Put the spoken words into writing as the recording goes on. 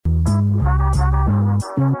All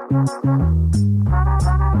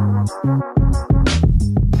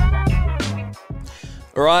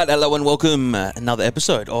right, hello and welcome. Another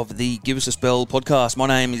episode of the Give Us a Spell podcast. My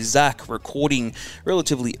name is Zach, recording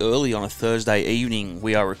relatively early on a Thursday evening.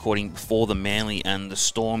 We are recording before the Manly and the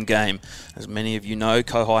Storm game. As many of you know,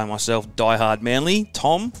 Kohai and myself, diehard Manly.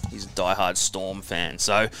 Tom, he's a diehard Storm fan.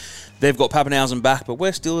 So they've got Pappenhausen back, but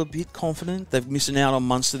we're still a bit confident. They're missing out on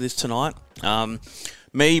Munster this tonight.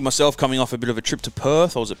 Myself, coming off a bit of a trip to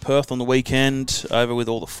Perth. I was at Perth on the weekend, over with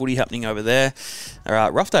all the footy happening over there.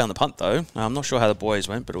 Rough day on the punt, though. I'm not sure how the boys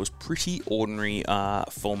went, but it was pretty ordinary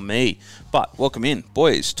for me. But welcome in.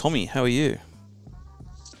 Boys, Tommy, how are you?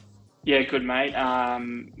 Yeah, good, mate.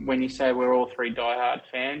 When you say we're all three diehard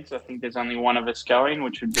fans, I think there's only one of us going,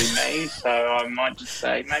 which would be me. So I might just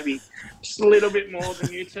say maybe just a little bit more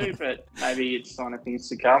than you two, but maybe it's sign of things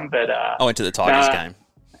to come. But I went to the Tigers game.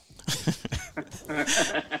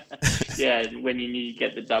 Yeah, when you knew you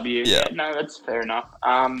get the W. Yeah. No, that's fair enough.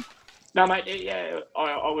 No, mate. Yeah,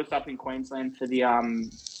 I was up in Queensland for the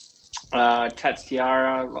Tats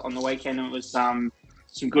Tiara on the weekend. It was some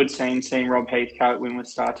good scenes seeing Rob Heathcote win with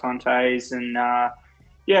Star Tontes and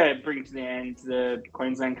bring to the end the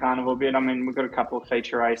Queensland Carnival bit. I mean, we've got a couple of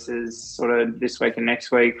feature races sort of this week and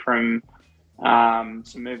next week from some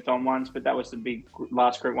moved on ones, but that was the big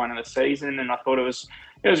last Group 1 of the season, and I thought it was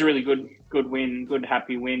a really good win, good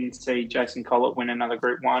happy win to see Jason Collett win another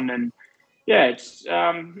Group 1, and it's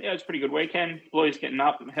a pretty good weekend. Blues getting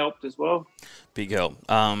up helped as well. Big help.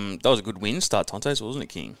 That was a good win, Start Tontes, wasn't it,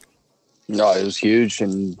 King? No, it was huge,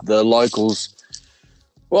 and the locals.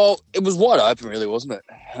 Well, it was wide open, really, wasn't it?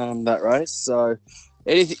 That race. So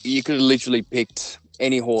anything you could have literally picked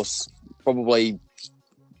any horse, probably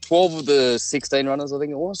 12 of the 16 runners, I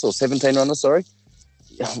think it was, or 17 runners, sorry.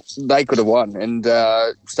 They could have won. And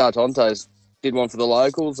Star Tontes did one for the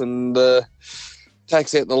locals and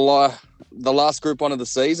takes out the last Group 1 of the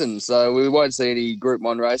season. So we won't see any Group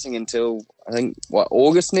 1 racing until, I think,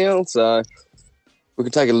 August now. So we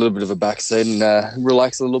can take a little bit of a back seat and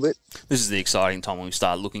relax a little bit. This is the exciting time when we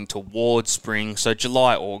start looking towards spring. So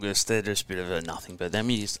July, August, they're just a bit of a nothing. But then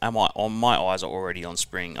my eyes are already on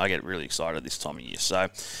spring. I get really excited this time of year. So,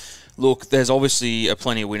 look, there's obviously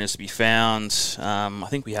plenty of winners to be found. I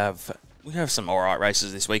think we have some all right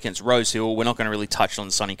races this weekend. It's Rose Hill. We're not going to really touch on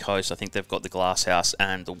the Sunny Coast. I think they've got the Glass House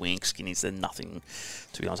and the Wink. Skinnies, they're nothing,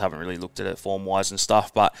 to be honest. I haven't really looked at it form-wise and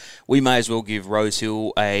stuff, but we may as well give Rose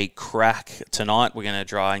Hill a crack tonight. We're going to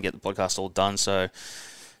try and get the podcast all done so,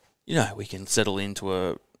 we can settle into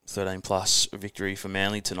a 13-plus victory for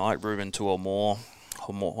Manly tonight. Ruben 2 or more.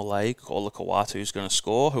 Lake or Kawatu's going to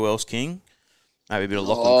score. Who else, King? Maybe a bit of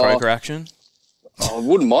Lachlan Croker action. I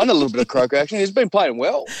wouldn't mind a little bit of Croker action. He's been playing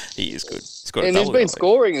well. He is good. He's been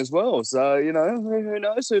scoring as well. So, who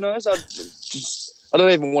knows? I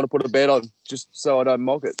don't even want to put a bet on just so I don't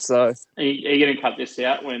mock it. So, are you going to cut this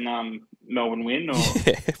out when Melbourne win? Or?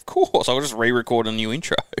 Yeah, of course. I'll just re-record a new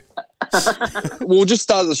intro. We'll just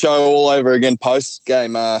start the show all over again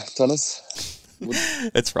post-game, Thomas.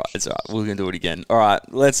 It's right. We're going to do it again. All right.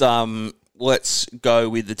 Let's go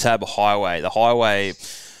with the Tab Highway. The Highway,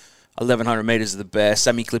 1,100 metres is the best.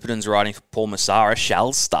 Sammy Clipperton's riding for Paul Massara.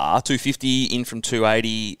 Shall Star, 250 in from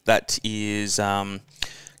 280. That is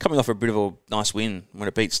coming off a bit of a nice win when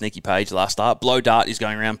it beat Sneaky Page last start. Blow Dart is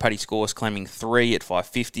going around. Paddy Scores claiming 3 at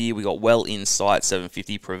 550. We got Well in Sight,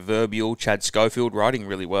 750. Proverbial. Chad Schofield riding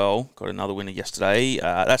really well. Got another winner yesterday.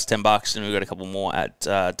 That's $10, and we've got a couple more at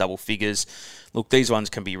double figures. Look, these ones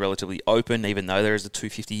can be relatively open, even though there is a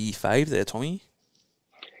 250 fave there, Tommy.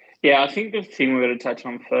 Yeah, I think the thing we're going to touch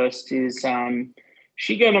on first is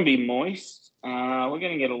she going to be moist. We're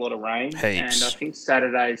going to get a lot of rain. Heaps. And I think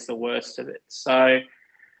Saturday is the worst of it. So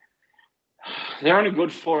they're on a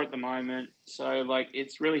good 4 at the moment. So,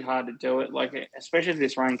 it's really hard to do it. Especially if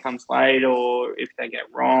this rain comes late or if they get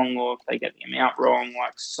wrong or if they get the amount wrong,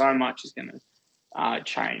 so much is going to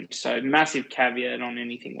change. So, massive caveat on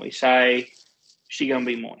anything we say. She going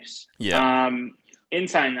to be moist. Yeah. In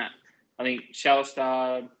saying that, I think Shall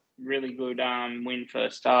Star, really good win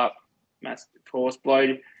first up. Massive force.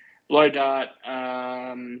 Blow Dart,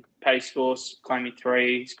 Paddy Scores claiming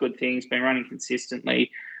 3. It's good things. Been running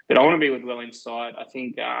consistently. But I want to be with Well Inside. I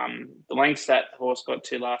think the lengths that horse got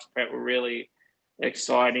to last prep were really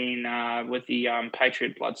exciting. With the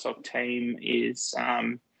Patriot Bloodstock team is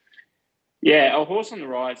a horse on the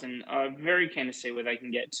rise, and I'm very keen to see where they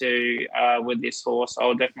can get to with this horse.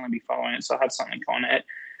 I'll definitely be following it, so I have something on it.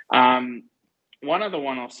 One other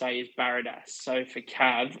one I'll say is Baradas. So for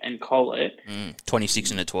Cav and Collett,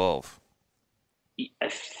 26 and a 12.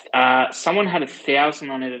 Someone had 1,000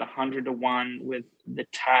 on it at 100 to 1 with the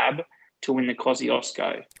tab. to win the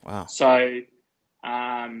Kosciuszko. Wow. So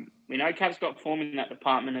we know Cav's got form in that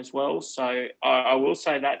department as well. So I will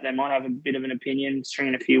say that they might have a bit of an opinion,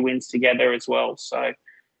 stringing a few wins together as well. So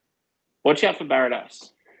watch out for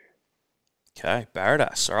Barradas. Okay,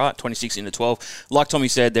 Barradas. All right, 26 into 12. Like Tommy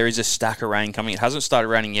said, there is a stack of rain coming. It hasn't started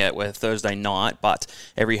raining yet. We're Thursday night, but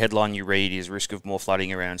every headline you read is risk of more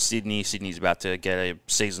flooding around Sydney. Sydney's about to get a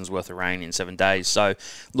season's worth of rain in 7 days. So,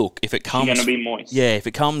 look, if it comes... It's going to be moist. Yeah, if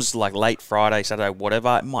it comes like late Friday, Saturday,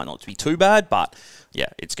 whatever, it might not be too bad, but yeah,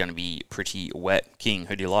 it's going to be pretty wet. King,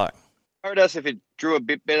 who do you like? Barradas if it drew a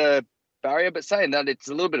bit better barrier, but saying that, it's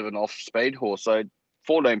a little bit of an off-speed horse, so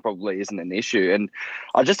 14 probably isn't an issue. And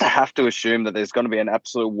I just have to assume that there's going to be an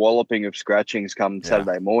absolute walloping of scratchings come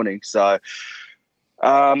Saturday morning. So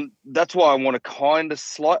that's why I want to kind of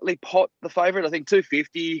slightly pot the favourite. I think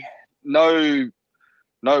 250, no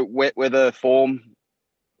wet weather form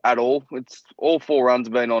at all. It's all 4 runs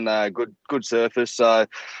have been on a good surface. So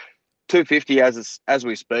 250 as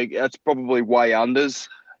we speak, that's probably way unders.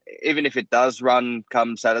 Even if it does run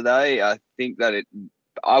come Saturday, I think that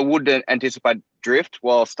I would anticipate drift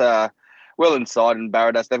whilst well inside and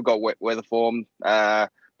Barradas, they've got wet weather form,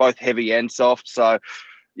 both heavy and soft. So,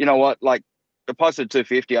 you know what, like the posted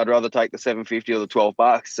 250, I'd rather take the 750 or the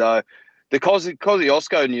 $12. So the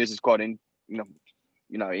Kosciuszko news is quite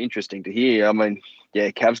interesting to hear. I mean, yeah,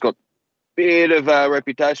 Cav's got a bit of a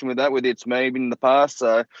reputation with that, with It's Me in the past.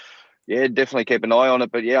 So yeah, definitely keep an eye on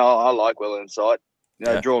it. But yeah, I like Well Inside.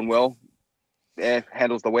 Drawn well,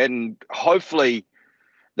 handles the wet, and hopefully,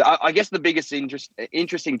 I guess the biggest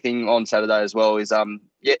interesting thing on Saturday as well is one,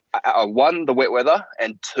 the wet weather,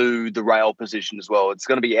 and 2, the rail position as well. It's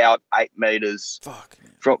going to be out 8 metres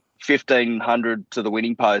from 1,500 to the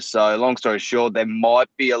winning post. So long story short, there might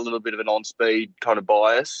be a little bit of an on-speed kind of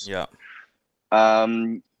bias. Yeah.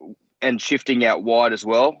 And shifting out wide as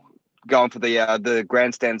well, going for the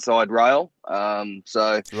grandstand side rail.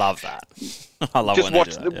 So love that. I love when they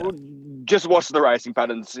do that, Just watch the racing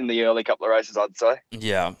patterns in the early couple of races, I'd say.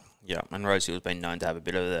 Yeah, and Rosehill has been known to have a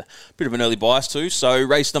bit of an early bias too. So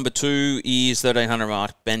race number 2 is 1,300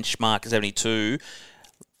 mark, benchmark 72.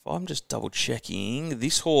 I'm just double checking.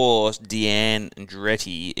 This horse, Deanne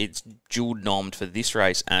Andretti, it's dual nommed for this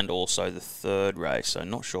race and also the third race. So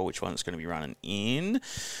not sure which one it's going to be running in,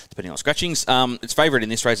 depending on scratchings. It's favourite in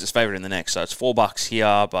this race, it's favourite in the next. So it's $4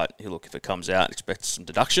 here, but look, if it comes out, expect some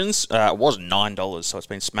deductions. It was $9, so it's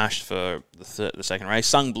been smashed for the second race.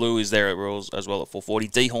 Sung Blue is there as well at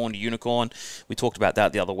 $4.40. Dehorned Unicorn, we talked about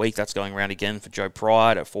that the other week. That's going around again for Joe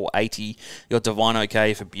Pride at $4.80. You got Divine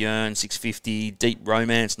OK for Björn, $6.50. Deep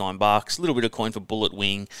Romance, $9. A little bit of coin for Bullet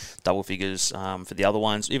Wing, double figures for the other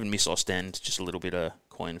ones. Even Miss Ostend, just a little bit of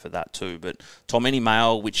coin for that too. But Tom, any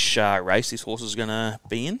mail which race this horse is going to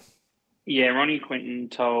be in? Yeah, Ronnie Quinton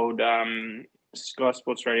told Sky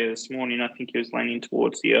Sports Radio this morning, I think he was leaning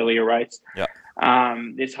towards the earlier race. Yeah.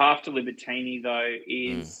 This Half to Libertini, though,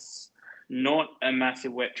 is not a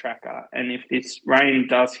massive wet tracker. And if this rain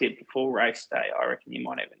does hit before race day, I reckon you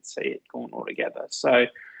might even see it gone altogether. So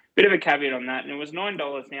bit of a caveat on that. And it was $9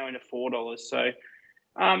 now into $4. So,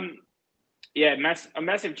 a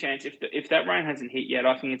massive chance. If that rain hasn't hit yet,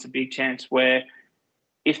 I think it's a big chance where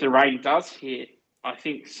if the rain does hit, I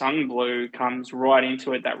think Sung Blue comes right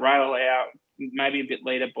into it. That rail out, maybe a bit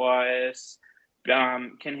leader bias,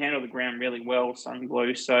 can handle the ground really well, Sung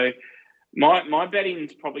Blue. So my betting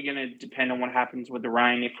is probably going to depend on what happens with the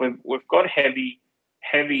rain. If we've got heavy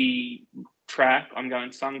track, I'm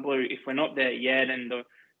going Sung Blue. If we're not there yet and the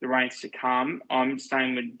rains to come, I'm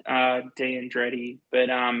staying with D Andretti. But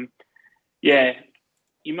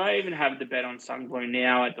you may even have the bet on Sung Blue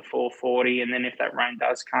now at the 440, and then if that rain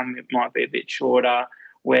does come, it might be a bit shorter.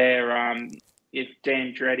 Where if D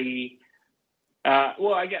Andretti,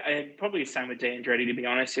 I get probably the same with D Andretti, to be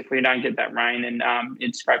honest. If we don't get that rain and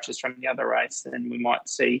it scratches from the other race, then we might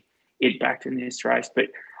see it back in this race. But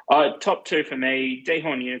top 2 for me,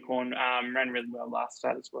 Dehorn Unicorn ran really well last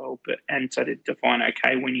start as well, and so did Define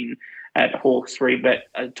OK, winning at Hawkes 3, but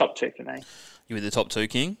top 2 for me. You with the top 2,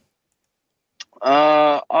 King?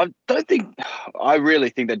 I really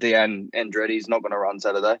think that Deanne Andretti is not going to run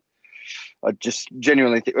Saturday. I just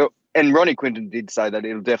genuinely think, and Ronnie Quinton did say that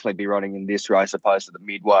it'll definitely be running in this race opposed to the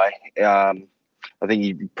Midway. I think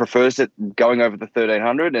he prefers it going over the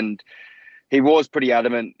 1,300, and he was pretty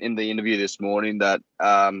adamant in the interview this morning that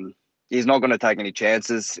he's not going to take any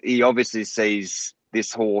chances. He obviously sees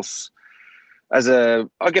this horse as a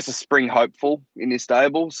spring hopeful in his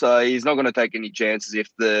stable. So he's not going to take any chances if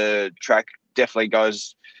the track definitely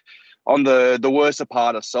goes on the worser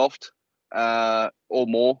part of soft. or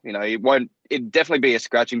more. You know, it'd definitely be a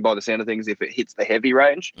scratching by the sound of things if it hits the heavy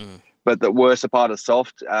range. But the worst part of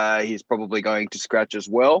soft, he's probably going to scratch as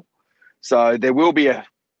well. So there will be a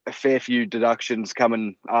fair few deductions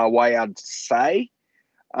coming our way, I'd say.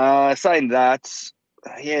 Saying that,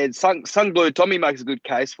 yeah, Sung Blue, Tommy makes a good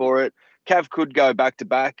case for it. Cav could go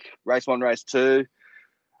back-to-back, race 1, race 2.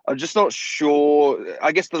 I'm just not sure.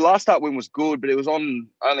 I guess the last start win was good, but it was on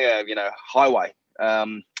only a highway.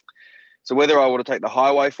 So whether I want to take the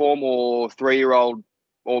highway form or 3-year-old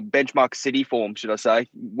or benchmark city form, should I say,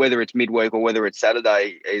 whether it's midweek or whether it's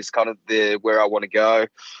Saturday, is kind of where I want to go.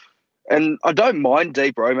 And I don't mind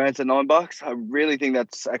Deep Romance at $9. I really think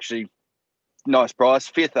that's actually nice price.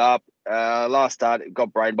 5th up. Last start, it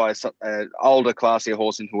got brained by an older, classier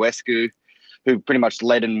horse in Huescu, who pretty much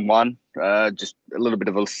led and won. Just a little bit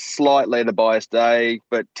of a slight leader bias day,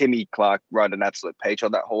 but Timmy Clark rode an absolute peach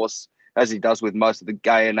on that horse, as he does with most of the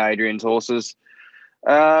Gay and Adrian's horses.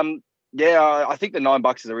 I think the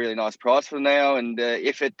 $9 is a really nice price for now. And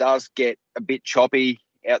if it does get a bit choppy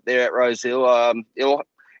out there at Rosehill, it'll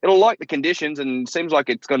like the conditions, and seems like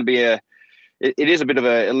it's going to be it is a bit of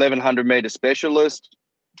a 1,100 metre specialist.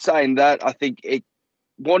 Saying that, I think it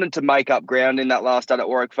wanted to make up ground in that last start at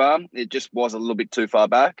Warwick Farm. It just was a little bit too far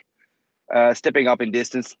back. Stepping up in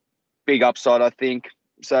distance, big upside, I think.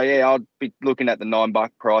 So, yeah, I'll be looking at the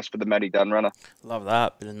 $9 price for the Matty Dunn runner. Love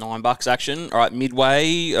that. Bit of $9 action. All right,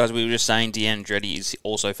 midway, as we were just saying, Deanne Andretti is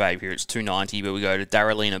also favoured here. It's $2.90, but we go to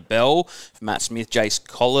Darylina Bell, Matt Smith, Jace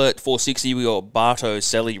Collett. $4.60, we got Barto,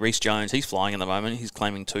 Selly, Reece Jones. He's flying at the moment. He's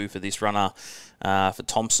claiming 2 for this runner. For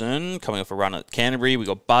Thompson, coming off a run at Canterbury, we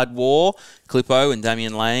got Bud War, Clippo, and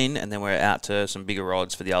Damian Lane, and then we're out to some bigger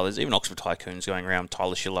odds for the others. Even Oxford Tycoon's going around.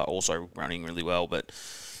 Tyler Schiller also running really well, but...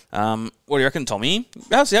 what do you reckon, Tommy?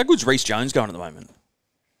 How good's Reece Jones going at the moment?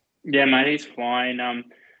 Yeah, mate, he's flying. We're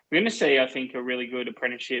going to see, I think, a really good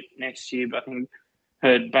apprenticeship next year. But I think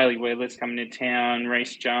heard Bailey Wheeler's coming to town,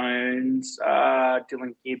 Reece Jones,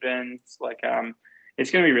 Dylan Gibbons.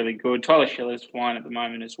 It's going to be really good. Tyler Schiller's flying at the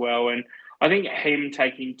moment as well. And I think him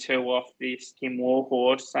taking 2 off this Kim War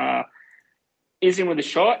horse is in with a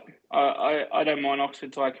shot. I don't mind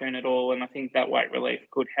Oxford Tycoon at all, and I think that weight relief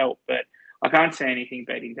could help. But I can't see anything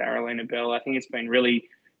beating Darylina Bell. I think it's been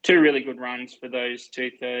two really good runs for those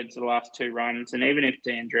 2/3 of the last 2 runs. And even if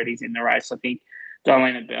D'Andretti's in the race, I think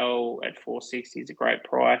Darylina Bell at $4.60 is a great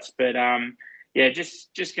price. But,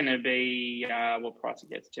 just going to be what price it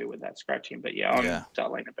gets to with that scratching. But,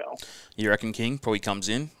 Darylina Bell. You reckon King probably comes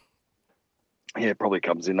in? Yeah, it probably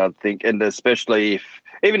comes in, I think. And especially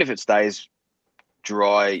even if it stays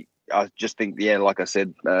dry, I just think, like I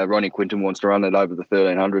said, Ronnie Quinton wants to run it over the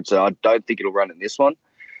 1,300, so I don't think it'll run in this one.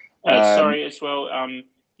 Sorry, as well,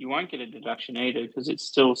 you won't get a deduction either because it's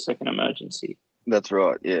still second emergency. That's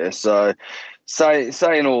right, yeah. So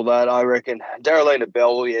saying all that, I reckon Darylina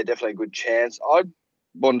Bell, yeah, definitely a good chance. I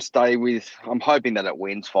want to stay with, I'm hoping that it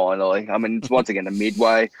wins finally. I mean, it's once again a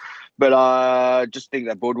midway, but I just think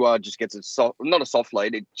that Boudoir just gets not a soft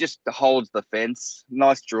lead, it just holds the fence.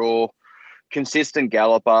 Nice draw. Consistent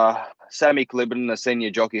galloper, Sammy Clibben, a senior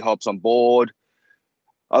jockey, hops on board.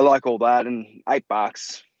 I like all that, and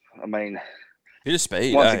 $8. I mean, bit of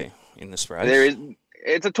speed, in this race.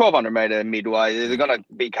 It's a 1,200 metre midway. They're going to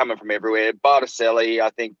be coming from everywhere. Bartoselli, I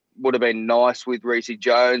think, would have been nice with Reece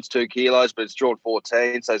Jones, 2 kilos, but it's drawn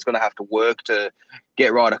 14, so he's going to have to work to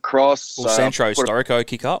get right across. Will Centro Storico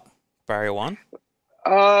kick up barrier 1?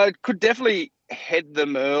 Could definitely head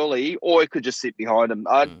them early, or it could just sit behind them.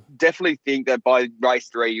 I definitely think that by race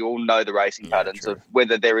 3, you'll know the racing patterns of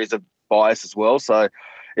whether there is a bias as well. So,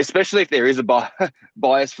 especially if there is a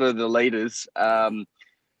bias for the leaders,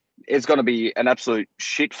 it's going to be an absolute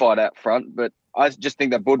shit fight out front. But I just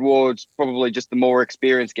think that Boudoir's probably just the more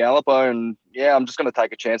experienced galloper, and I'm just going to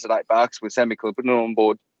take a chance at $8 with Sammy Clipperton on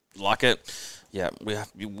board. Like it. Yeah,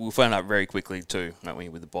 we'll find out very quickly too, won't we,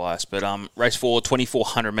 with the bias. But race 4,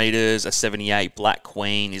 2,400 metres, a 78 Black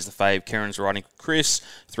Queen is the fave. Karen's riding for Chris,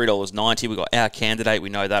 $3.90. We've got our candidate. We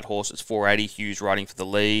know that horse. It's $4.80. Hughes riding for the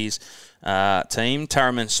Lees team.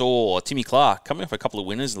 Tara Mansour, Timmy Clark, coming off a couple of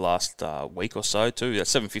winners the last week or so too.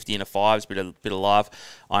 That's $7.50 and a 5. Bit of love.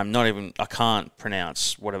 I can't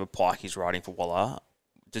pronounce whatever pike he's riding for Waller.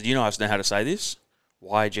 Did you guys know how to say this?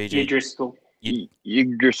 YGG. Yggdrasil.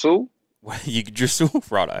 Yggdrasil? Yggdrasil?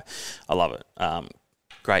 Righto. I love it.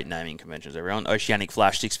 Great naming conventions, everyone. Oceanic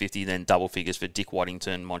Flash, $6.50, then double figures for Dick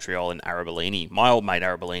Waddington, Montreal, and Arabellini. My old mate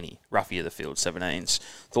Arabellini, roughie of the field, 17s.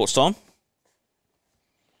 Thoughts, Tom?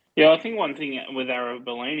 Yeah, I think one thing with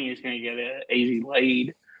Arabellini is going to get an easy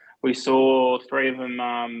lead. We saw 3 of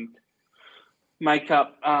them make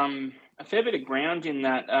up a a fair bit of ground in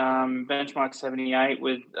that benchmark 78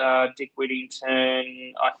 with Dick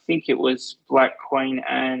Whittington. I think it was Black Queen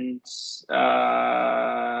and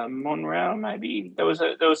Monreal. Maybe there was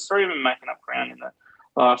three of them making up ground in the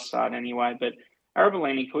last start anyway. But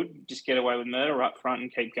Arabellini could just get away with murder up front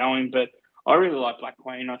and keep going. But I really like Black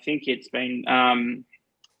Queen. I think it's been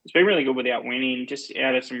really good without winning. Just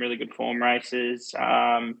out of some really good form races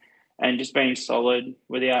and just being solid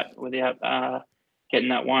without getting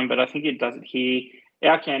that one, but I think it does it here.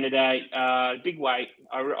 Our candidate, big weight.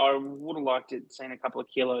 I would have liked it seen a couple of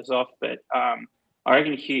kilos off, but I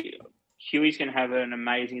reckon Huey's going to have an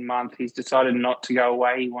amazing month. He's decided not to go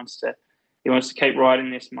away. He wants to keep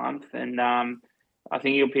riding this month, and I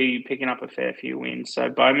think he'll be picking up a fair few wins. So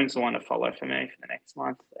Bowman's the one to follow for me for the next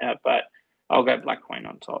month, but I'll go Black Queen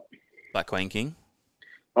on top. Black Queen King.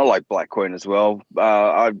 I like Black Queen as well.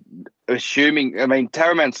 I'm assuming,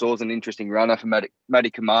 Tara Mansour's an interesting runner for Matty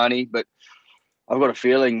Kamani, but I've got a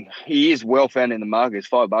feeling he is well found in the market. It's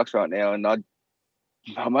 $5 right now, and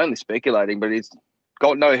I'm only speculating, but he's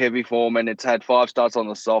got no heavy form, and it's had 5 starts on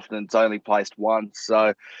the soft, and it's only placed once.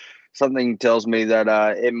 So something tells me that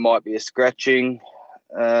it might be a scratching.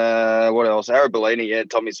 What else? Arabellini, yeah,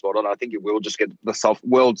 Tommy's spot on. I think it will just get the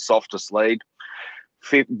world's softest lead.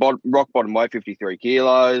 Rock bottom weight, 53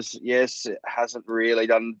 kilos. Yes, it hasn't really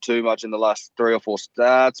done too much in the last 3 or 4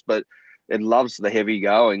 starts, but it loves the heavy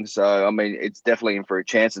going. So, it's definitely in for a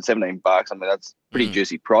chance at $17. That's a pretty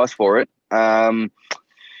juicy price for it. I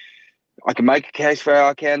can make a case for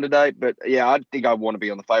our candidate, but yeah, I think I want to be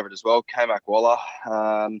on the favourite as well. K-Mac Waller.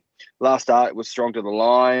 Last start, it was strong to the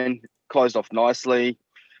line, closed off nicely.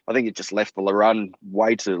 I think it just left the run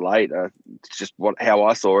way too late. It's just how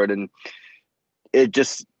I saw it, and it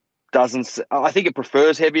just doesn't. I think it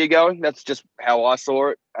prefers heavier going. That's just how I saw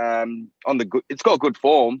it. It's got good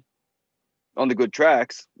form on the good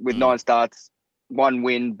tracks with 9 starts, 1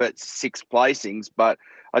 win, but 6 placings. But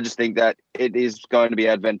I just think that it is going to be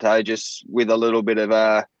advantageous with a little bit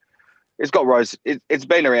of it's got Rose. It's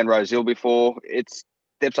been around Rose Hill before. It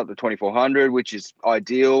steps up to 2,400, which is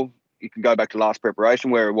ideal. You can go back to last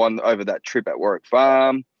preparation where it won over that trip at Warwick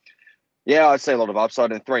Farm. Yeah, I'd say a lot of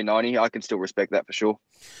upside, and 390. I can still respect that for sure.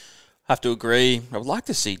 Have to agree. I would like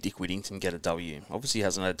to see Dick Whittington get a W. Obviously, he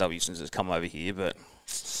hasn't had a W since it's come over here, but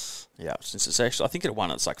yeah, since it's actually, I think it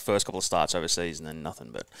won its first couple of starts overseas and then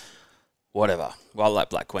nothing, but whatever. Well, I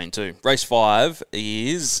like Black Queen too. Race 5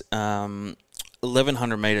 is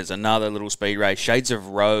 1,100 metres, another little speed race. Shades of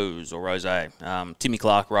Rose or Rose. Timmy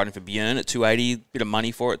Clark riding for Björn at 280. Bit of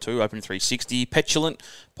money for it too, open 360. Petulant,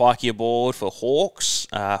 Pikey aboard for Hawks,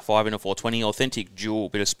 5 into 420. Authentic Jewel,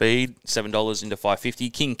 bit of speed, $7 into 550.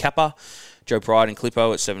 King Kappa, Joe Pride and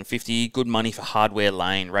Clippo at 750. Good money for Hardware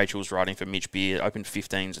Lane. Rachel's riding for Mitch Beard, open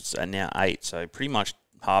 15s, it's now 8. So pretty much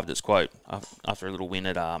halved its quote after a little win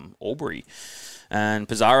at Albury. And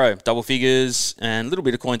Pizarro, double figures, and a little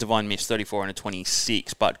bit of Coin Divine Miss, 34 and a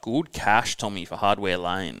 26. But good cash, Tommy, for Hardware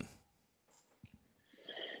Lane.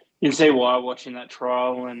 You can see why watching that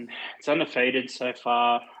trial, and it's undefeated so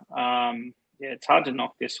far. It's hard to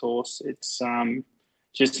knock this horse. It's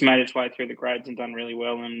just made its way through the grades and done really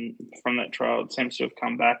well. And from that trial, it seems to have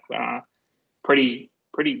come back pretty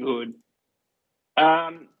good.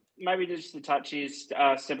 Maybe just the touch is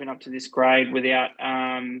stepping up to this grade without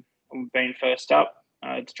being first up.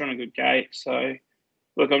 It's drawn a good gate. So,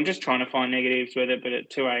 look, I'm just trying to find negatives with it, but at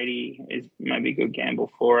 280 is maybe a good gamble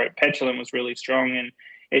for it. Petulant was really strong, and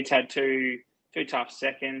it's had two tough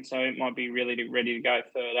seconds, so it might be really ready to go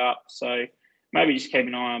third up. So maybe just keep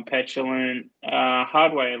an eye on Petulant.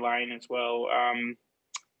 Hardware Lane as well.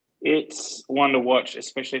 It's one to watch,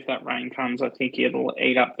 especially if that rain comes. I think it'll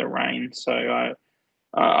eat up the rain. So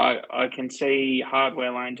I can see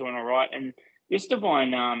Hardware Lane doing all right. And this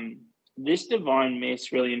Divine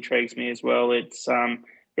Miss really intrigues me as well. It's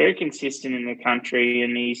very consistent in the country,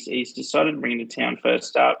 and he's decided to bring it to town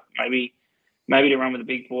first up. Maybe to run with the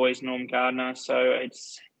big boys, Norm Gardner. So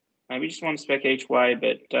it's maybe just one spec each way,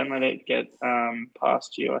 but don't let it get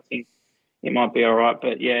past you. I think it might be all right.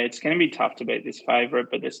 But, yeah, it's going to be tough to beat this favourite,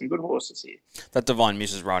 but there's some good horses here. That Divine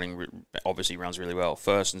Mrs. riding obviously runs really well.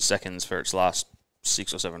 First and seconds for its last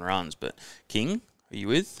 6 or 7 runs. But, King, are you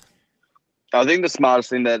with? I think the smartest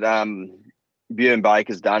thing that Björn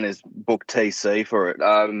Baker's done is book TC for it.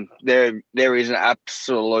 There is an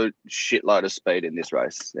absolute shitload of speed in this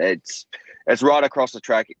race. It's right across the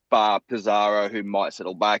track, bar Pizarro, who might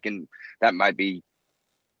settle back, and that may be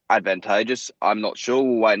advantageous. I'm not sure.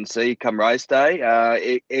 We'll wait and see come race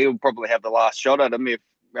day. He'll probably have the last shot at him if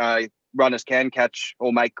runners can catch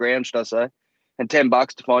or make ground, should I say. And $10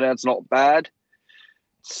 to find out, it's not bad.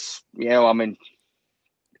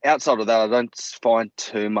 outside of that, I don't find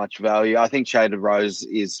too much value. I think Shaded Rose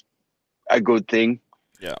is a good thing.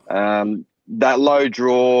 Yeah. That low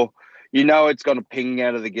draw, it's going to ping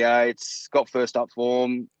out of the gates. Got first up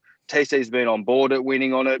form. TC's been on board at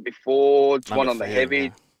winning on it before. It's won on the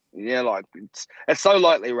heavy. Yeah, like it's so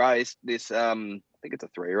lightly raced. This I think it's a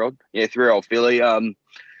 3-year-old. Yeah, 3-year-old filly.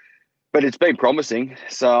 But it's been promising.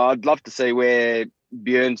 So I'd love to see where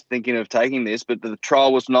Björn's thinking of taking this. But the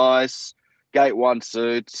trial was nice. Gate 1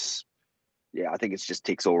 suits. Yeah, I think it's just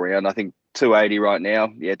ticks all round. I think 280 right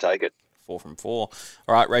now. Yeah, take it. 4 from 4.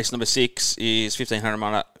 All right, race number 6 is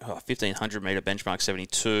 1,500 metre benchmark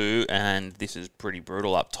 72, and this is pretty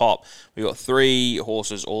brutal up top. We've got 3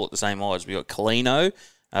 horses all at the same odds. We've got Colino,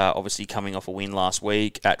 obviously coming off a win last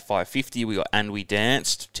week at 550. We got And We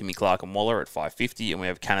Danced, Timmy Clark and Waller at 550, and we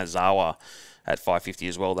have Kanazawa at 550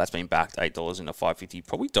 as well. That's been backed $8 into 550.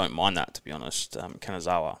 Probably don't mind that, to be honest.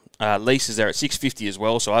 Kanazawa. Lease is there at 650 as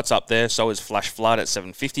well, so that's up there. So is Flash Flood at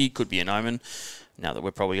 750. Could be an omen, now that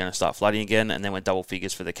we're probably going to start flooding again. And then we're double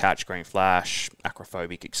figures for the Catch, Green Flash,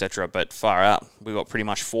 Acrophobic, etc. But far out, we've got pretty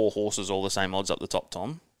much 4 horses, all the same odds up the top,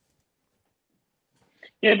 Tom.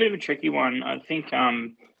 Yeah, a bit of a tricky one. I think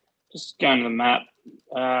just going to the map,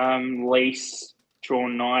 Lease,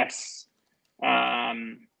 drawn nice,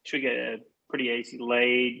 should get a pretty easy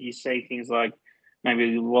lead. You see things like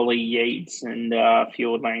maybe Wally Yeats and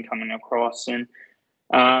Fjord Lane coming across. And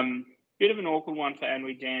bit of an awkward one for And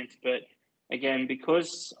We Dance, but again,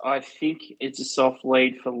 because I think it's a soft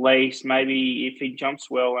lead for Lease, maybe if he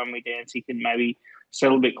jumps well And We Dance, he can maybe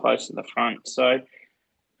settle a bit close to the front. So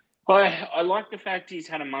I like the fact he's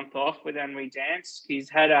had a month off with And We Dance. He's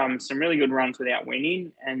had some really good runs without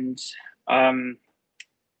winning, and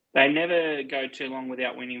they never go too long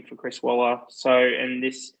without winning for Chris Waller. So, and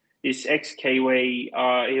this ex-Kiwi,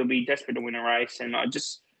 he'll be desperate to win a race, and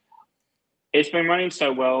it's been running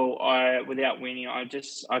so well without winning. I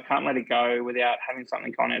can't let it go without having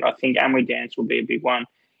something on it. I think And We Dance will be a big one.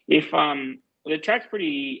 If the track's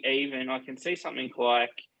pretty even, I can see something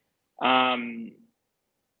like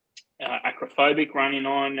Acrophobic running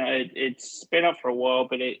on. It's been up for a while,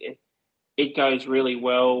 but it goes really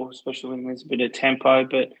well, especially when there's a bit of tempo.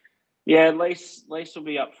 But yeah, Lease will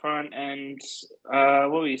be up front, and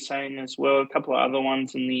what were you saying as well? A couple of other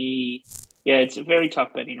ones in the. Yeah, it's a very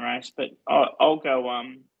tough betting race, but I'll go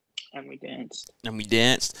And We Danced. And We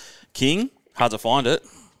Danced. King, hard to find it.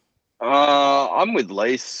 I'm with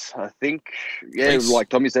Lease. I think, Lease. Like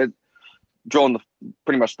Tommy said, drawn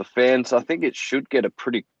pretty much the fence. I think it should get a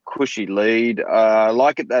pretty cushy lead. I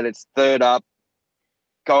like it that it's third up,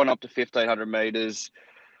 going up to 1,500 metres.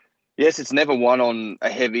 Yes, it's never won on a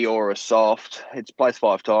heavy or a soft. It's placed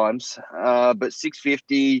 5 times. But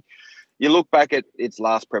 650... You look back at its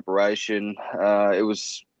last preparation, it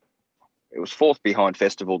was 4th behind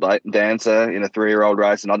Festival Dancer in a 3-year-old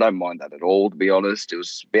race, and I don't mind that at all, to be honest. It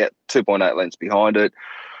was about 2.8 lengths behind it.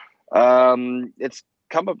 It's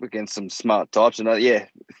come up against some smart types, and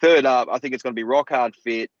third up, I think it's going to be rock hard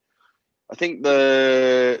fit. I think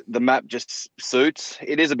the map just suits.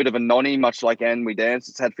 It is a bit of a nonny, much like And We Dance.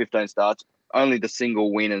 It's had 15 starts, only the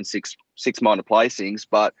single win and six minor placings,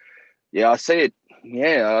 but yeah, I see it.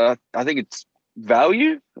 Yeah, I think it's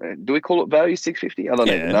value. Do we call it value? 650? I don't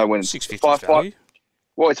even know when. 650 value.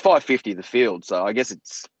 Well, it's 550 the field, so I guess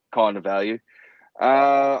it's kind of value.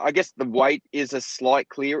 I guess the weight is a slight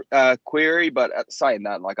query, but saying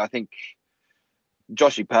that, like I think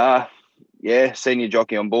Joshy Parr, senior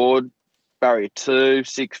jockey on board, barrier 2,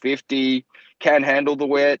 650, can handle the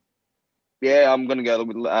wet. Yeah, I'm going to go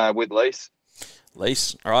with Lease.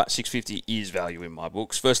 Lease. All right, 650 is value in my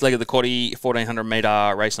books. First leg of the quaddie, 1,400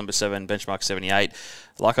 metre, race number 7, benchmark 78.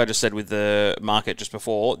 Like I just said with the market just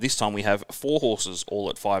before, this time we have 4 horses all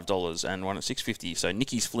at $5 and one at 650. So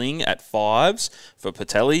Nicky's Fling at 5s for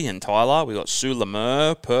Patelli and Tyler. We got Sue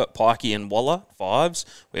Lemur, Pert, Pikey and Waller, 5s.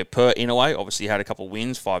 We have Pert Inaway, obviously had a couple of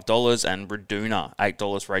wins, $5. And Reduna,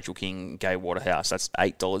 $8 for Rachel King, Gay Waterhouse. That's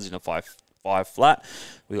 $8 in a 5 flat.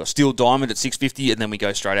 We got Steel Diamond at 650, and then we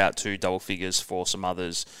go straight out to double figures for some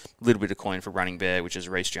others. A little bit of coin for Running Bear, which is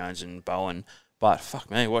Reece Jones and Bowen. But fuck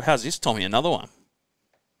me, how's this, Tommy? Another one?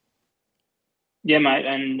 Yeah, mate,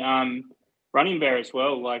 and Running Bear as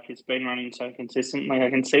well. Like it's been running so consistently. I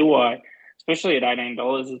can see why, especially at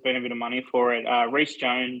 $18. There's been a bit of money for it. Reece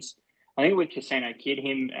Jones, I think with Casino Kid,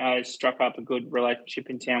 him struck up a good relationship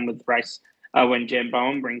in town with race when Jen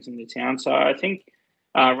Bowen brings him to town. So I think.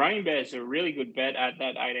 Running Bear is a really good bet at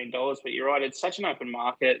that $18, but you're right, it's such an open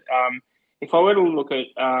market. If I were to look at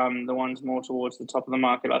the ones more towards the top of the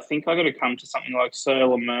market, I think I've got to come to something like Sir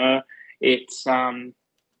Lemur. It's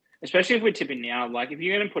especially if we're tipping now. Like if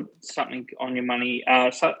you're going to put something on your money,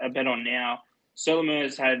 a bet on now.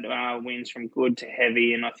 Solimer's had wins from good to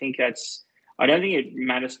heavy, and I think I don't think it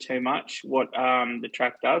matters too much what the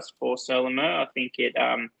track does for Solimer. I think it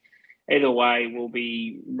either way will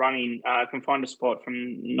be running, can find a spot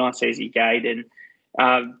from nice easy gate, and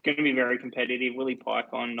going to be very competitive. Willie Pike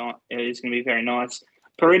is going to be very nice.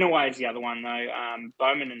 Perina Way is the other one though.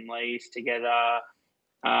 Bowman and Lees together.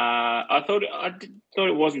 I thought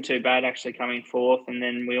it wasn't too bad actually coming fourth, and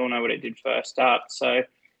then we all know what it did first up. So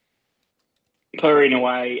Perina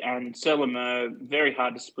Way and Solimer, very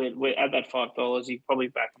hard to split. At that $5, you probably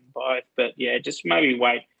back them both. But yeah, just maybe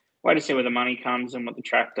wait to see where the money comes and what the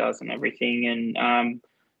track does and everything. And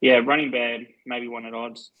Running Bad maybe one at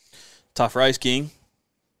odds. Tough race, King.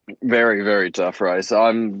 Very, very tough race.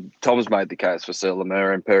 Tom's made the case for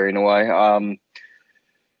Solimer and Perina Way.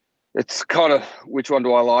 It's kind of which one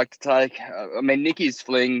do I like to take? I mean, Nicky's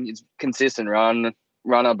Fling is consistent runner,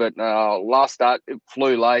 but last start it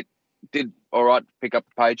flew late. Did all right to pick up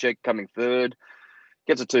a paycheck, coming third.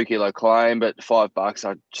 Gets a 2 kilo claim, but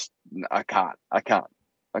 $5. I can't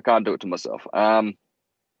do it to myself. I'd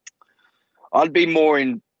be more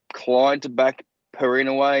inclined to back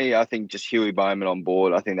Perina Way. I think just Huey Bowman on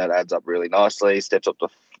board. I think that adds up really nicely. Stays up at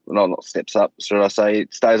the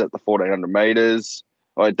 1,400 meters.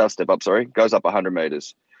 Oh, it does step up, sorry. Goes up 100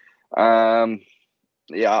 meters.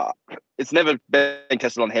 It's never been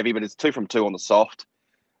tested on heavy, but it's 2 from 2 on the soft.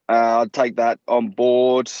 I'd take that on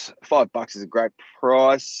board. $5 is a great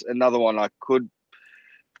price. Another one I could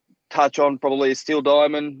touch on probably is Steel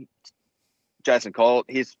Diamond. Jason Collett,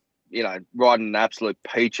 he's riding an absolute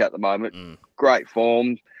peach at the moment. Great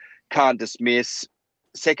form, can't dismiss.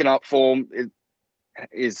 Second up form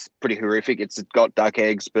is pretty horrific. It's got duck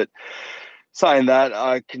eggs, but saying that,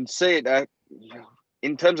 I can see it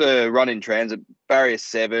in terms of run in transit, barrier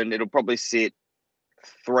 7, it'll probably sit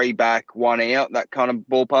 3 back, 1 out, that kind of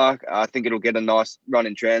ballpark. I think it'll get a nice run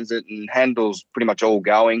in transit and handles pretty much all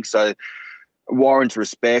going, so warrants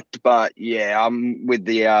respect. But yeah, I'm with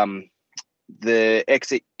the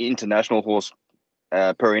ex-international horse,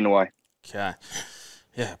 Perina Way. Okay.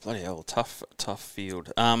 Yeah, bloody hell, tough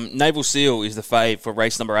field. Naval Seal is the fave for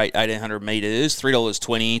race number 8, 1,800 metres,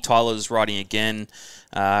 $3.20. Tyler's riding again,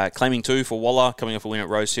 claiming 2 for Waller, coming off a win at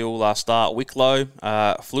Rose Hill last start. Wicklow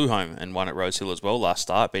flew home and won at Rose Hill as well last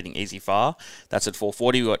start, beating Easy Far. That's at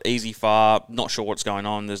 4:40. We've got Easy Far, not sure what's going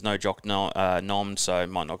on. There's no jock nom, so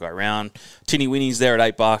might not go around. Tinny Winnie's there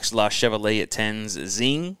at $8. La Chevrolet at 10s.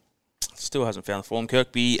 Zing still hasn't found the form.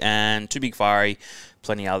 Kirkby and Too Big Fiery,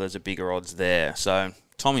 plenty others at bigger odds there. So,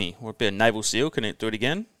 Tommy, what about Naval Seal? Can it do it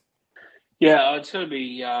again? Yeah, it's going to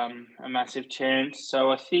be a massive chance.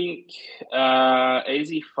 So I think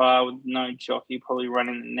Easy Far with no jockey probably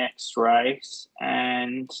running the next race.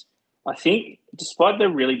 And I think despite the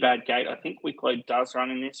really bad gate, I think Wicklow does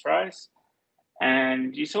run in this race.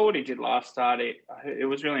 And you saw what he did last start. It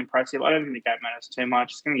was really impressive. I don't think the gate matters too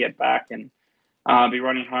much. It's going to get back and be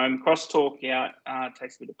running home. Crosstalk out,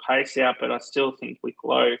 takes a bit of pace out, but I still think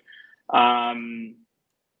Wicklow,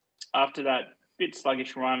 after that bit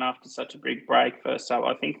sluggish run after such a big break first up,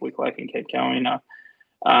 I think Wicklow can keep going.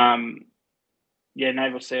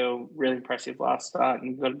 Naval Seal, really impressive last start, and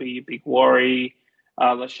you've got to be a big worry.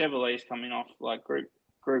 Le Chevalier's coming off like group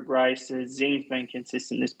races. Zing's been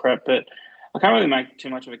consistent this prep, but I can't really make too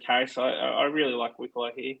much of a case. I really like Wicklow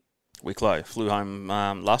here. Wicklow flew home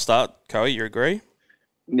last start. Coey, you agree?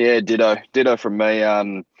 Yeah, ditto from me.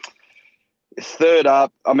 Third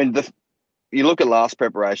up, I mean, you look at last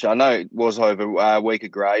preparation, I know it was over weaker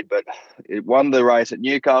grade, but it won the race at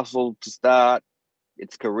Newcastle to start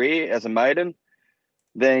its career as a maiden,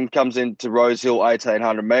 then comes into Rose Hill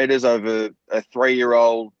 1,800 metres over a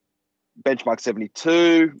 3-year-old benchmark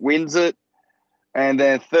 72, wins it, and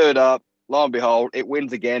then third up, lo and behold, it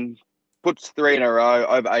wins again, puts 3 in a row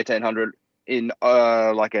over 1,800 in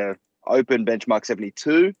like a open benchmark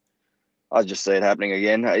 72. I just see it happening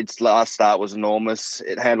again. Its last start was enormous.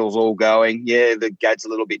 It handles all going. Yeah, the gate's a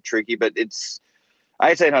little bit tricky, but it's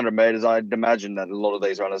 1,800 metres. I'd imagine that a lot of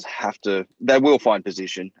these runners they will find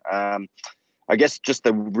position. I guess just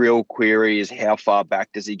the real query is how far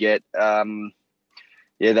back does he get?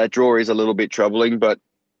 That draw is a little bit troubling, but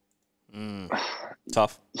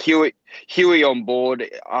tough. Huey on board,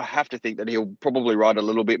 I have to think that he'll probably ride a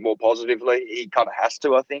little bit more positively. He kind of has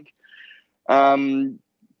to, I think.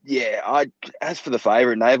 As for the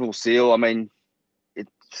favourite, Naval Seal, I mean,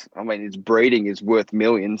 its breeding is worth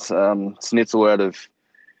millions. Schnitzel out of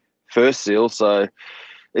First Seal, so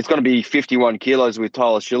it's going to be 51 kilos with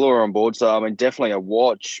Tyler Schiller on board. So I mean, definitely a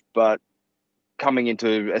watch, but coming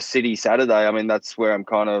into a city Saturday, I mean, that's where I'm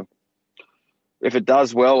kind of, if it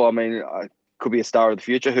does well, I mean, I could be a star of the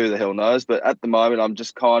future. Who the hell knows? But at the moment, I'm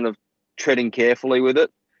just kind of treading carefully with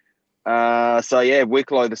it. So, yeah,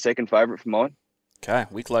 Wicklow, the second favourite for mine. Okay,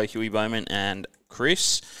 Wicklow, Huey Bowman and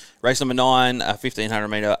Chris. Race number 9, 1,500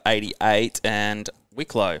 metre, 88, and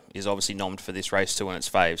Wicklow is obviously nommed for this race too in its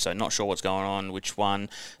fave, so not sure what's going on, which one.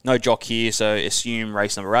 No jock here, so assume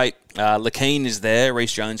race number 8. Lakeen is there,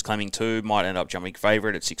 Reece Jones claiming 2, might end up jumping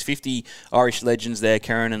favourite at $6.50. Irish Legends there,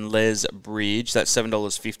 Karen and Les Bridge, that's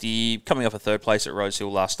 $7.50, coming off a third place at Rosehill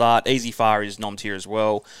last start. Easy Far is nommed here as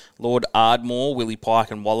well. Lord Ardmore, Willie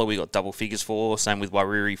Pike and Waller, we got double figures for, same with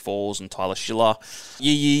Wairiri Falls and Tyler Schiller.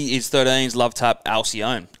 Yee Yee is 13s, Love Tap,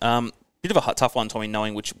 Alcyone. Bit of a tough one, Tommy,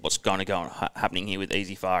 knowing what's going to go happening here with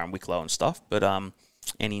Easy Far and Wicklow and stuff. But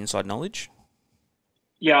any inside knowledge?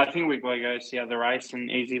 Yeah, I think Wicklow goes the other race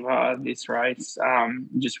and Easy Far this race,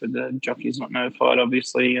 just with the jockeys not notified,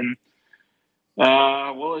 obviously. And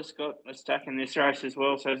Waller's got a stack in this race as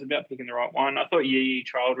well, so it's about picking the right one. I thought Yee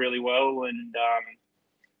trialled really well, and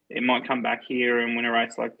it might come back here and win a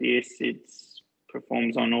race like this. It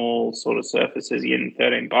performs on all sort of surfaces. You're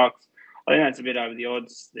getting $13. I think that's a bit over the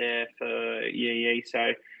odds there for Yee,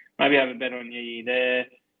 so maybe have a bet on Yee there.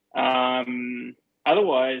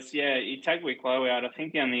 Otherwise, yeah, you take Wicklow out. I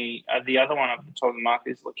think the other one up the top of the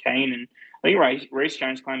market is Lakeen, and I think Reece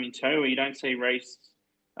Jones claiming 2. You don't see Reece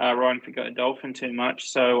riding for Godolphin too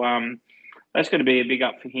much, so that's going to be a big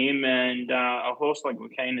up for him. And a horse like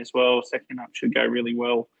Lakeen as well, second up, should go really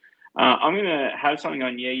well. I'm going to have something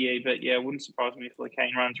on Yee, but yeah, it wouldn't surprise me if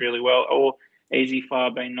Lakeen runs really well, or Easy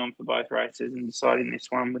Far being on for both races and deciding this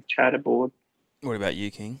one with Chad aboard. What about you,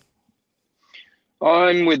 King?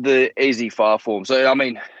 I'm with the Easy Far form. So, I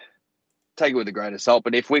mean, take it with a grain of salt.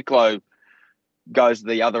 But if Wicklow goes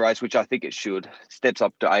the other race, which I think it should, steps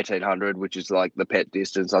up to 1,800, which is like the pet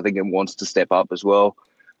distance, I think it wants to step up as well.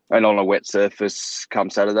 And on a wet surface come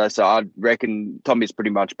Saturday. So I reckon Tommy's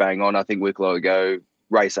pretty much bang on. I think Wicklow will go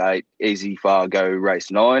race 8, Easy Far go race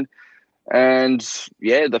 9. And,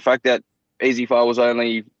 yeah, the fact that Easy Far was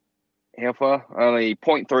only, how far? Only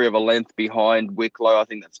 0.3 of a length behind Wicklow. I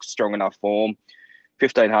think that's strong enough form.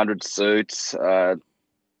 1,500 suits.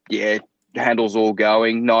 Yeah, handles all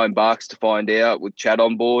going. $9 to find out with Chad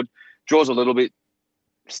on board. Draws a little bit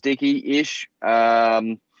sticky-ish.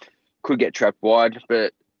 Could get trapped wide,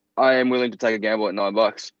 but I am willing to take a gamble at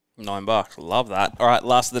 $9. $9. Love that. All right,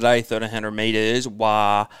 last of the day, 1,300 metres,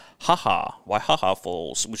 Waihaha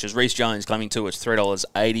Falls, which is Reece Jones claiming 2. It's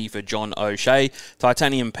 $3.80 for John O'Shea.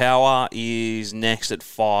 Titanium Power is next at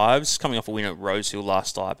 5s, coming off a win at Rosehill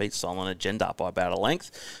last start. Beat Silent Agenda by about a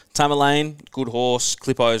length. Tamerlane, good horse.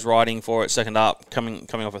 Clippo's riding for it, second up, coming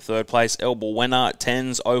off a third place. El Buena at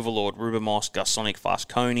 10s. Overlord, Rubamos, Gusonic, Fast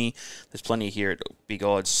Coney. There's plenty here at big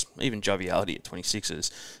odds, even Joviality at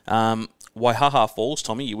 26s. Waihaha Falls,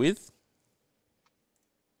 Tommy, you with?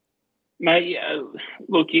 Mate,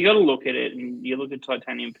 look, you got to look at it, and you look at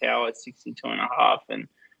Titanium Power at 62.5, and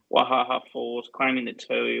Waihaha Falls claiming the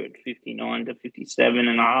 2 at 59 to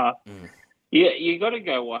 57.5. Yeah, you got to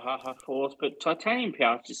go Waihaha Falls, but Titanium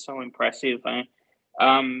Power is just so impressive. Track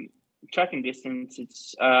and distance,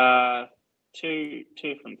 it's 2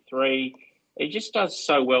 from 3. It just does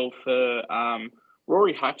so well for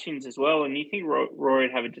Rory Hutchins as well, and you think Rory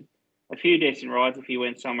would have a few decent rides if he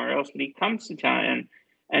went somewhere else, but he comes to town,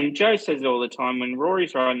 and Joe says it all the time, when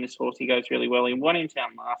Rory's riding this horse, he goes really well. He won in town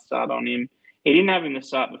last start on him. He didn't have him to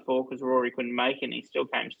start before because Rory couldn't make it, and he still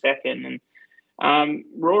came second. And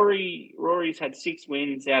Rory's had 6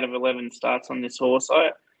 wins out of 11 starts on this horse.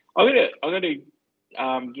 I got to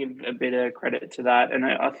give a bit of credit to that, and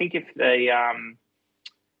I think if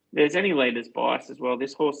there's any leader's bias as well,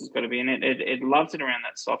 this horse has got to be in it. It loves it around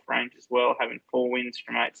that soft range as well, having 4 wins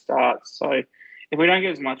from 8 starts. So if we don't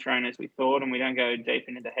get as much rain as we thought and we don't go deep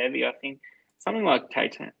into the heavy, I think something like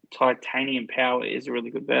Titanium Power is a really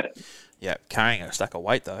good bet. Yeah, carrying a stack of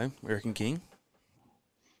weight though, we reckon, King.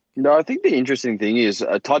 No, I think the interesting thing is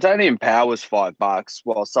Titanium Power is $5,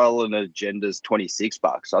 while Silent Agenda's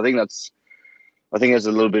 $26. I think there's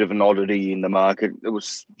a little bit of an oddity in the market. It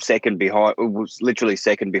was literally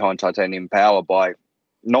second behind Titanium Power by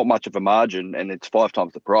not much of a margin, and it's 5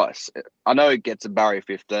 times the price. I know it gets a barrier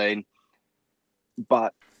 15,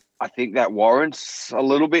 but I think that warrants a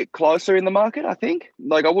little bit closer in the market, I think.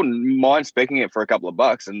 Like, I wouldn't mind speccing it for a couple of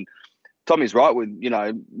bucks. And Tommy's right with,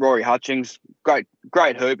 Rory Hutchings, great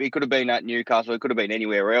hoop. He could have been at Newcastle. He could have been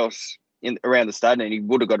anywhere else around the state, and he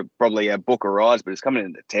would have got probably a book of rides, but he's coming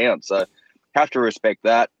into town. So have to respect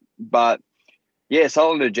that. But, yeah,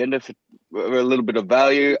 Silent Agenda for a little bit of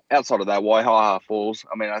value. Outside of that, Waihaha Falls.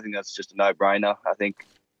 I mean, I think that's just a no-brainer. I think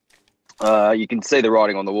you can see the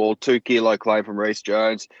writing on the wall. 2 kilo claim from Reece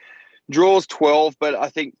Jones. Draws 12, but I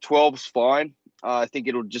think 12's fine. I think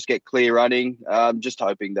it'll just get clear running. Just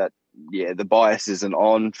hoping that, the bias isn't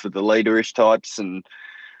on for the leaderish types. And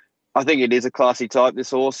I think it is a classy type,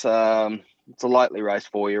 this horse. It's a lightly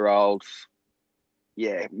raced 4-year-old.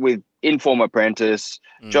 Yeah, with inform apprentice.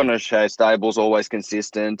 John O'Shea Stable's always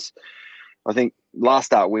consistent. I think last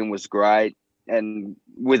start win was great and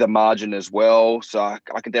with a margin as well. So I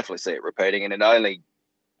can definitely see it repeating. And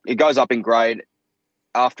it goes up in grade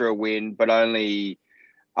after a win, but only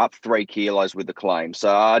up 3 kilos with the claim.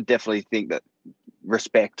 So I definitely think that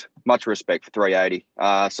much respect for 380.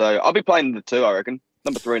 So I'll be playing the 2, I reckon.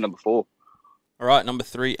 Number 3, number 4. All right, number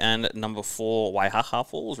 3 and number 4, Waihaha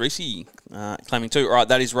Falls. Reece, claiming 2. All right,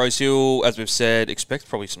 that is Rosehill. As we've said, expect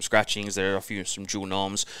probably some scratchings. There are some dual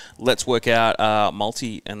noms. Let's work out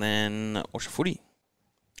multi and then watch the footy.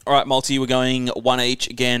 All right, multi, we're going 1 each.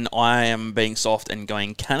 Again, I am being soft and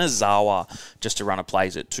going Kanazawa just to run a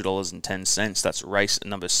plays at $2.10. That's race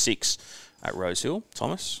number 6 at Rosehill.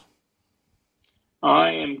 Thomas? I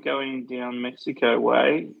am going down Mexico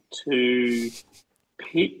way to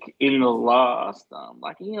pick in the last,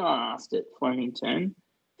 lucky last at Flemington.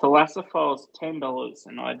 Thalassophil's $10,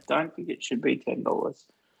 and I don't think it should be $10.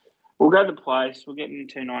 We'll go the place. We're getting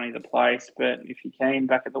 $2.90 the place, but if you can,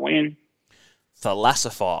 back at the win.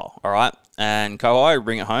 Thalassophile. All right. And Kohai,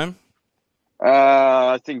 bring it home.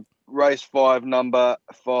 I think race 5, number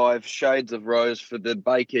 5, Shades of Rose for the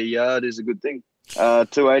Baker Yard is a good thing.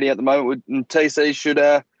 280 at the moment. And TC should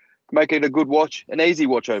make it a good watch, an easy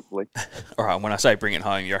watch, hopefully. All right. When I say bring it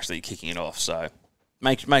home, you're actually kicking it off. So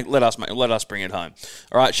let us bring it home.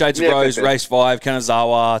 All right. Shades of Rose, race 5,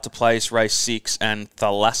 Kanazawa to place, race 6, and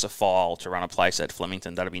Thalassophile to run a place at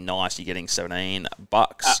Flemington. That'll be nice. You're getting $17.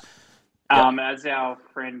 As our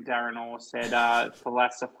friend Darren Orr said,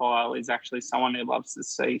 Thalassophile is actually someone who loves the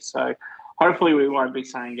sea. So hopefully we won't be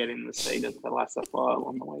saying get in the sea to Thalassophile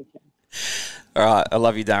on the weekend. All right. I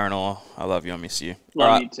love you, Darren Orr. I love you. I miss you.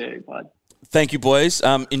 Love you too, bud. Thank you, boys.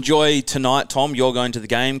 Enjoy tonight, Tom. You're going to the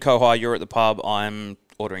game. Kohai, you're at the pub. I'm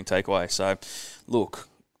ordering takeaway. So, look,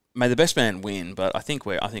 may the best man win, but I think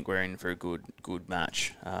we're in for a good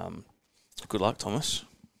match. Good luck, Thomas.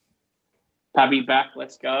 Pappy back,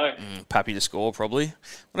 let's go. Pappy to score, probably.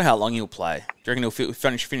 Wonder how long he'll play. Do you reckon he'll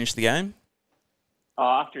finish the game? Oh,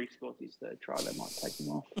 after he scores his third try, they might take him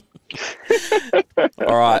off.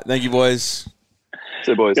 All right. Thank you, boys.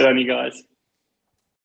 See you, boys. Good on you guys.